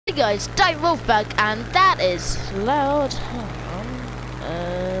Hey guys, Dave Wolfberg, and that is loud.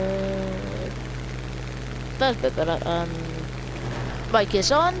 That's a bit better. Mic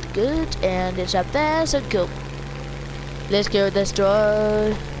is on, good, and it's up there, so cool. Let's go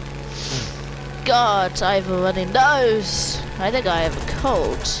destroy. God, I have a runny nose. I think I have a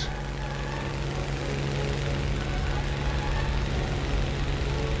cold.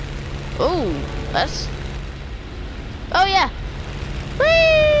 Oh, that's. Oh yeah.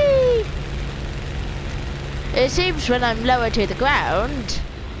 Whee! It seems when I'm lower to the ground.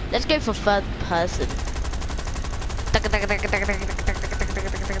 Let's go for third person.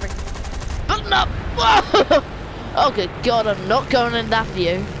 Button up! Whoa! Oh good God, I'm not going in that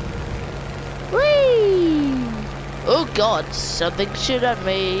view. Whee! Oh God, something shoot at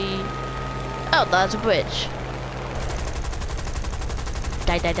me. Oh, that's a bridge.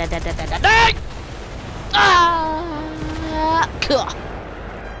 Die, die, die, die, die, die, die! Ah! God.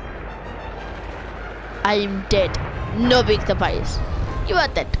 I'm dead. No victories. You are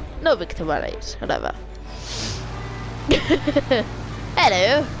dead. No victories. Whatever.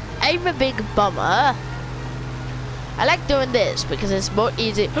 Hello. I'm a big bomber. I like doing this because it's more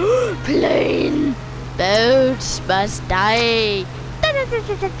easy. Plane. Boats must die.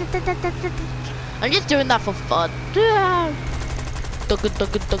 I'm just doing that for fun.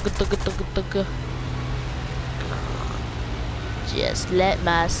 Just let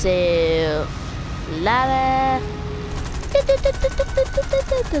myself ladder.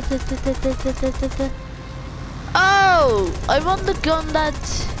 Oh, I want the gun that.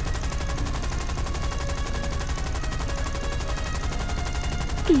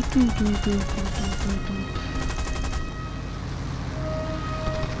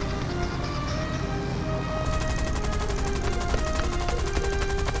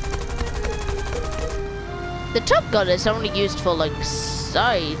 The top gun is only used for like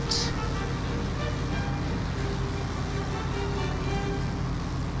sight.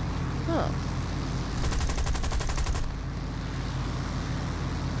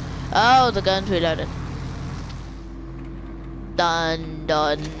 Oh, the gun's reloaded. Dun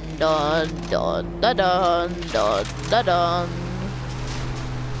dun dun dun dun dun dun dun dun.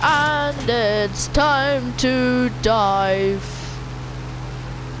 And it's time to dive.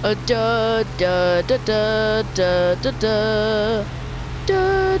 Da da da da da da da da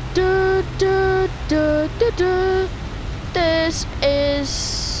da da da da da. This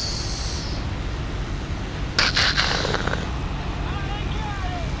is.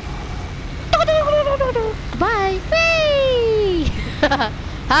 Bye. Whee!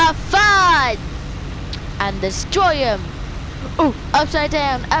 Have fun and destroy him. Oh, upside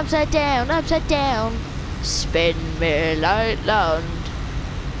down, upside down, upside down. Spin me like land.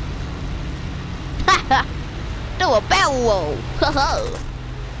 Ha! Do a barrel roll.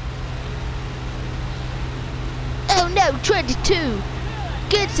 Oh no, 22.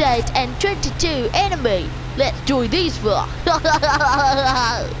 Good side and 22 enemy. Let's join these for.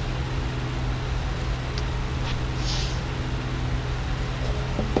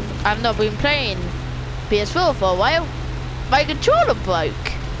 I've not been playing PS4 for a while. My controller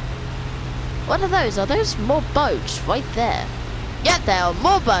broke. What are those? Are those more boats right there? Yeah, there are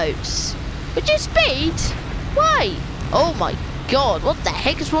more boats. Would you speed? Why? Oh my God, what the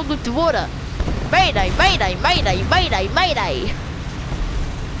heck is wrong with the water? Mayday, mayday, mayday, mayday, mayday.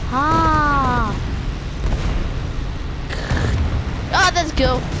 Ah. Oh, that's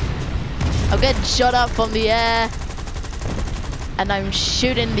cool. I'm getting shot up from the air. And I'm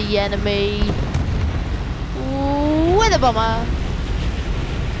shooting the enemy with a bomber.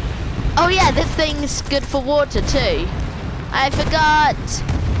 Oh yeah, this thing's good for water too. I forgot.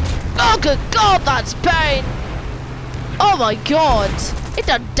 Oh good God, that's pain. Oh my God, it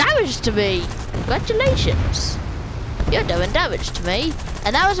done damage to me. Congratulations. You're doing damage to me.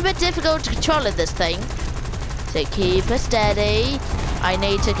 And that was a bit difficult to control in this thing. So keep it steady. I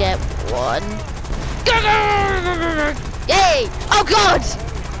need to get one. Yay! Oh God!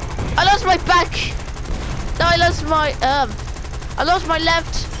 I lost my back. No, I lost my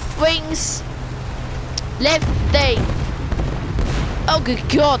left wings. Left thing. Oh good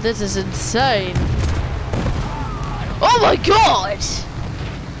God, this is insane. Oh my God!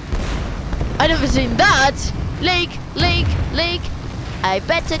 I never seen that. Leak, leak, leak. I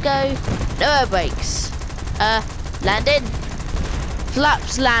better go. No brakes. Landed.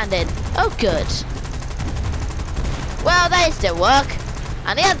 Flaps landed. Oh good. Well, they still work.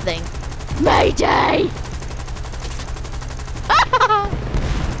 And the other thing, Mayday!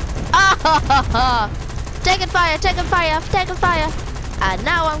 Taking fire, taking fire, taking fire. And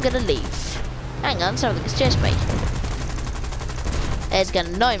now I'm gonna leave. Hang on, something's chased me. It's gonna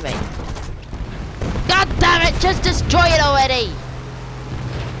annoy me. God damn it, just destroy it already!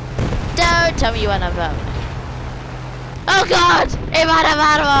 Don't tell me you want a vote. Oh god! Ammo!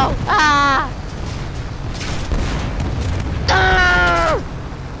 Ah! Ah!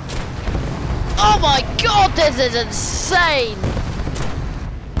 Oh my god, this is insane!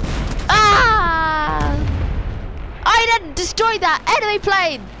 Ah! I didn't destroy that enemy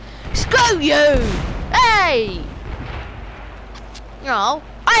plane! Screw you! Hey! No,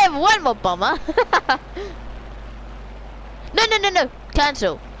 I have one more bomber. No.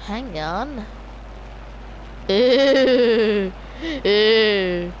 Cancel. Hang on.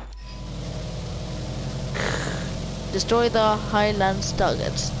 Destroy the Highlands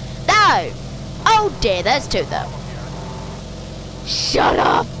targets. No! Oh dear, there's two though. Shut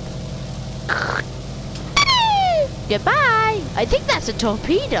up! Goodbye! I think that's a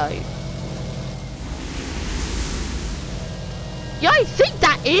torpedo. Yeah, I think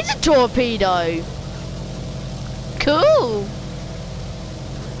that is a torpedo. Cool.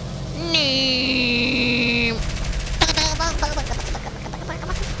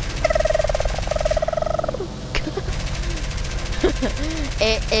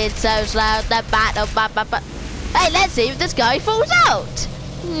 It's so slow, the battle. Hey, let's see if this guy falls out.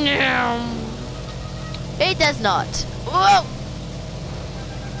 No. He does not. Whoa.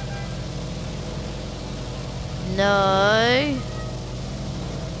 No.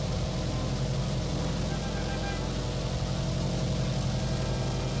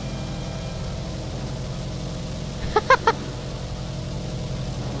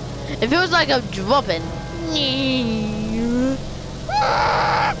 It feels like I'm dropping.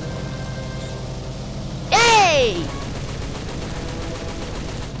 Hey!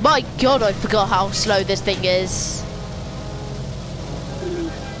 My god, I forgot how slow this thing is.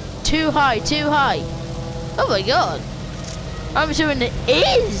 Too high. Oh my god. I'm assuming it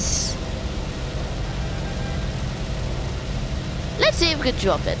is. Let's see if we can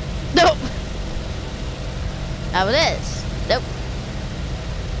drop it. Nope. How it is? Nope.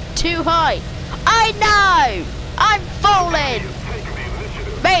 Too high. I know! I'm falling!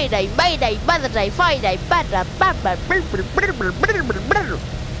 Mayday, Mother Day, Friday,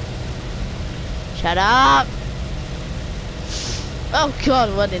 shut up! Oh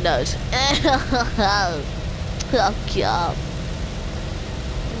god, what it knows. Oh god.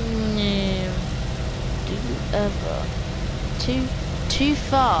 Do you ever? Too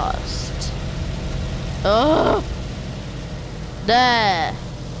fast. Oh! There.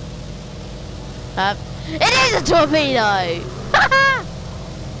 It is a torpedo!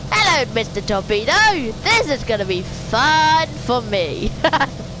 Hello, Mr. Torpedo! This is gonna be fun for me.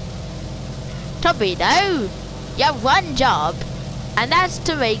 Torpedo, you have one job, and that's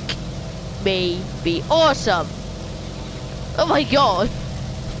to make me be awesome. Oh my god.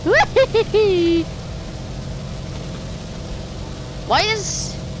 Why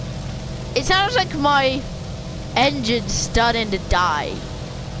is... It sounds like my engine's starting to die.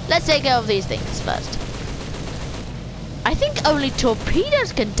 Let's take care of these things first. I think only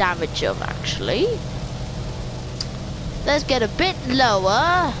torpedoes can damage them, actually. Let's get a bit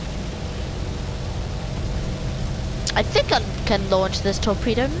lower. I think I can launch this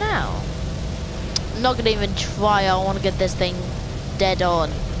torpedo now. I'm not gonna even try. I want to get this thing dead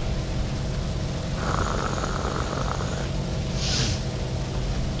on.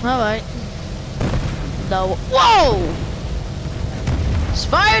 Alright. No. Whoa! It's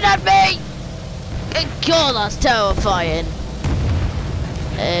fired at me! Good God, that's terrifying.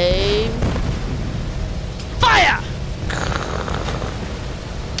 Aim. Fire!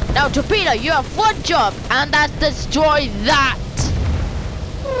 Now, torpedo, you have one job, and that's destroy that.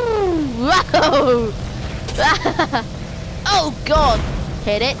 Whoa! Oh God!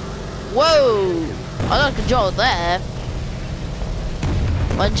 Hit it. Whoa! I lost control there.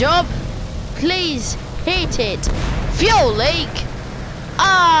 One job. Please hit it. Fuel leak.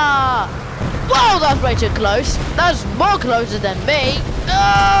 Ah! Whoa, that's way too close. That's more closer than me.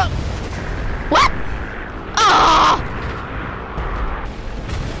 What? Ah!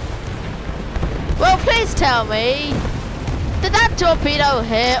 Well, please tell me, did that torpedo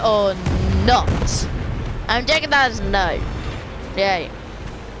hit or not? I'm checking that as no. Yay.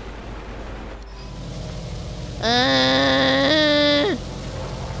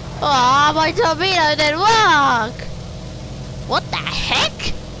 Oh, my torpedo didn't work. What the heck?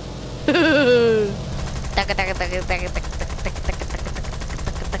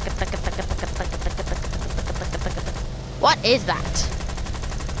 What is that?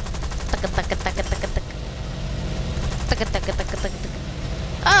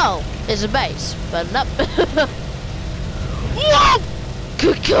 Oh, it's a base, but nope.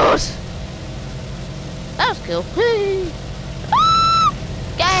 good God! That was cool.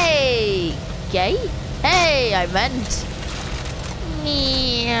 Gay! Gay? Hey, I meant.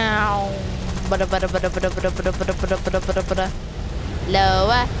 Meow.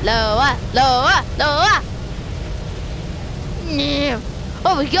 Lower, lower, lower, lower.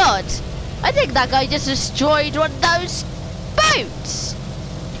 Oh my God! I think that guy just destroyed one of those boats.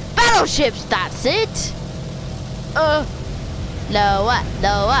 Battleships, that's it. Lower, lower,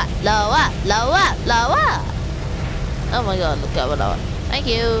 lower, lower, lower. Oh my God! Look over lower. Thank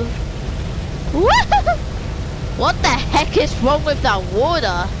you. What the heck is wrong with that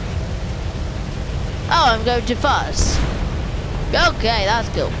water? Oh, I'm going too fast. Okay, that's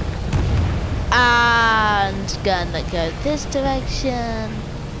cool. And gonna go this direction.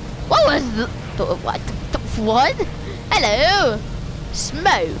 What was the what? Hello?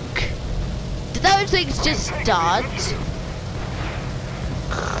 Smoke. Did those things just start?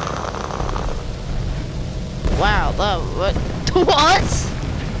 Wow, that what?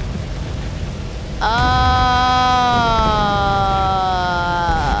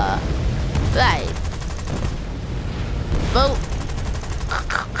 Right. Well.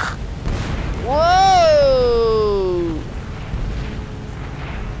 Whoa!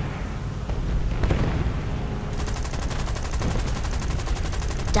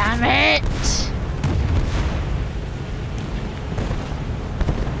 Damn it!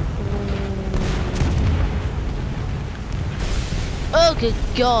 Oh good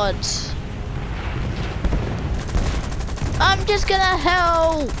God! I'm just gonna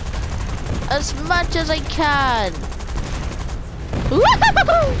help as much as I can.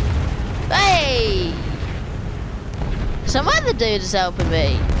 Woo-hoo-hoo-hoo! Hey! Some other dude is helping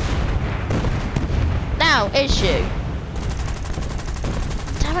me. Now, issue.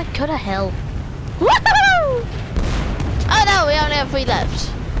 Damn it, go to hell. Woohoo! Oh no, we only have 3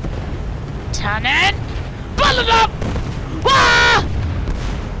 left. Turn it! Bundle up! Wah!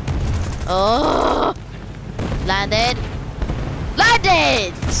 Oh! Landed!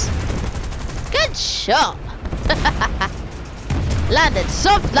 Landed! Good shot! Landed,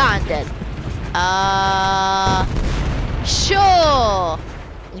 soft landed. Sure.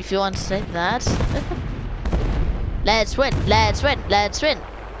 If you want to say that. Let's win, let's win, let's win.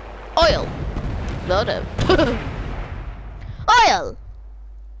 Oil. No, no. Oil.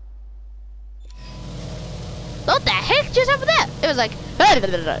 What the heck just happened there? It was like.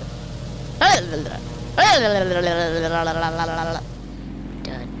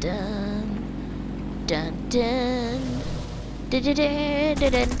 Dun dun. Dun dun.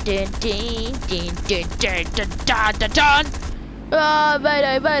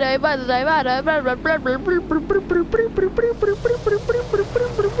 Mayday, mayday, mayday, mayday.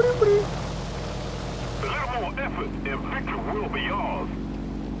 A little more effort and victory will be yours.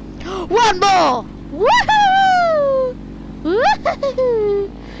 One more! Woohoo!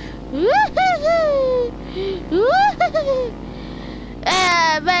 Woohoo! Woohoo! Woohoo!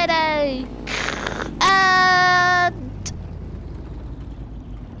 Mayday! And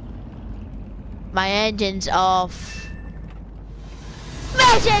my engine's off.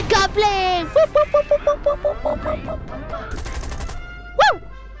 Mission complete! Woo!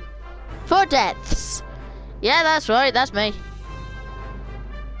 4 deaths. Yeah, that's right, that's me.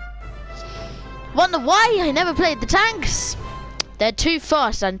 Wonder why I never played the tanks? They're too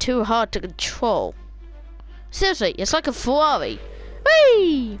fast and too hard to control. Seriously, it's like a Ferrari.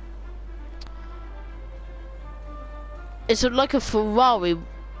 Whee! It's like a Ferrari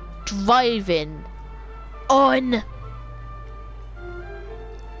driving on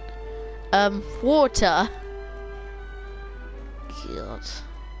water. God.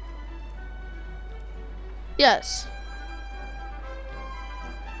 Yes.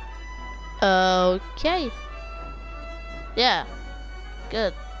 Okay. Yeah.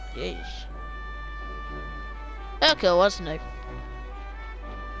 Good. Yeesh. Okay, what's new?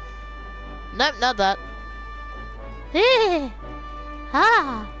 Nope, not that. Ha!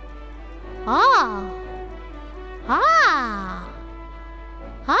 Ah! Ah!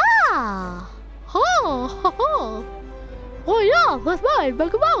 Ah! Oh! Ho! Ho! Oh yeah, that's mine.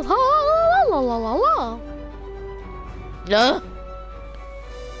 Make a mouse. La la la la la. No.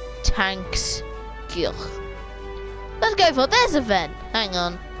 Tanks. Gil. Let's go for this event. Hang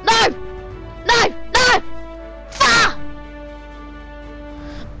on. No! No! No! Far!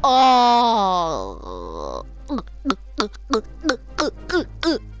 Oh!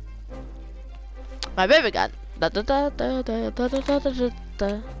 My baby gun. Da da da da da da da da da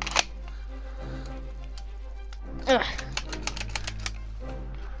da.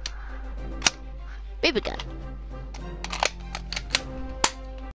 Baby gun.